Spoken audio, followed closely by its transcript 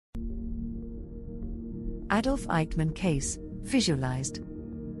Adolf Eichmann Case, visualized.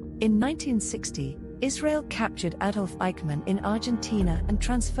 In 1960, Israel captured Adolf Eichmann in Argentina and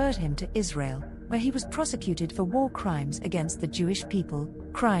transferred him to Israel, where he was prosecuted for war crimes against the Jewish people,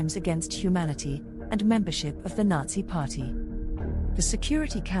 crimes against humanity, and membership of the Nazi Party. The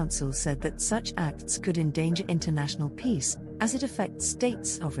Security Council said that such acts could endanger international peace, as it affects state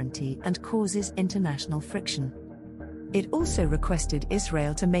sovereignty and causes international friction. It also requested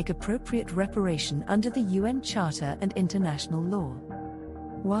Israel to make appropriate reparation under the UN Charter and international law.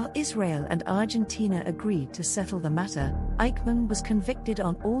 While Israel and Argentina agreed to settle the matter, Eichmann was convicted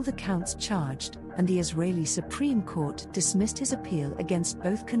on all the counts charged, and the Israeli Supreme Court dismissed his appeal against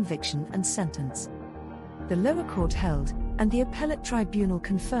both conviction and sentence. The lower court held, and the appellate tribunal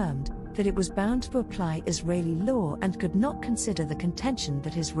confirmed, that it was bound to apply Israeli law and could not consider the contention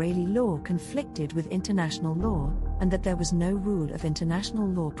that Israeli law conflicted with international law, and that there was no rule of international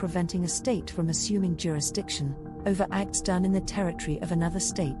law preventing a state from assuming jurisdiction over acts done in the territory of another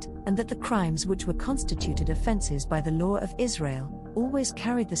state, and that the crimes which were constituted offenses by the law of Israel always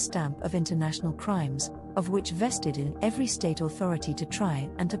carried the stamp of international crimes, of which vested in every state authority to try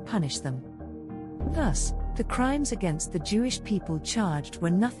and to punish them. Thus, the crimes against the Jewish people charged were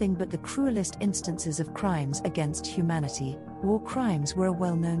nothing but the cruelest instances of crimes against humanity. War crimes were a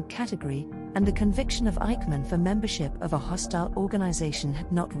well-known category, and the conviction of Eichmann for membership of a hostile organization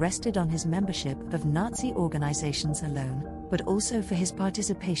had not rested on his membership of Nazi organizations alone, but also for his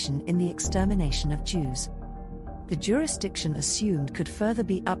participation in the extermination of Jews. The jurisdiction assumed could further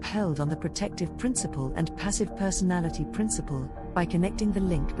be upheld on the protective principle and passive personality principle, by connecting the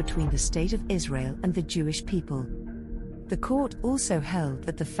link between the State of Israel and the Jewish people. The court also held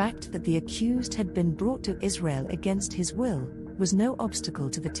that the fact that the accused had been brought to Israel against his will was no obstacle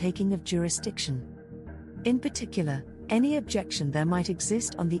to the taking of jurisdiction. In particular, any objection there might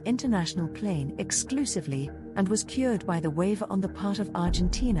exist on the international plane exclusively, and was cured by the waiver on the part of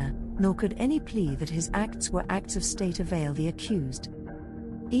Argentina, nor could any plea that his acts were acts of state avail the accused.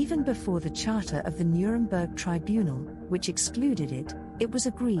 Even before the charter of the Nuremberg Tribunal, which excluded it, it was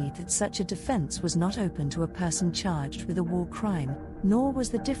agreed that such a defense was not open to a person charged with a war crime, nor was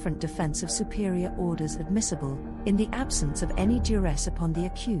the different defense of superior orders admissible, in the absence of any duress upon the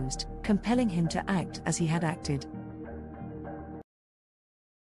accused, compelling him to act as he had acted.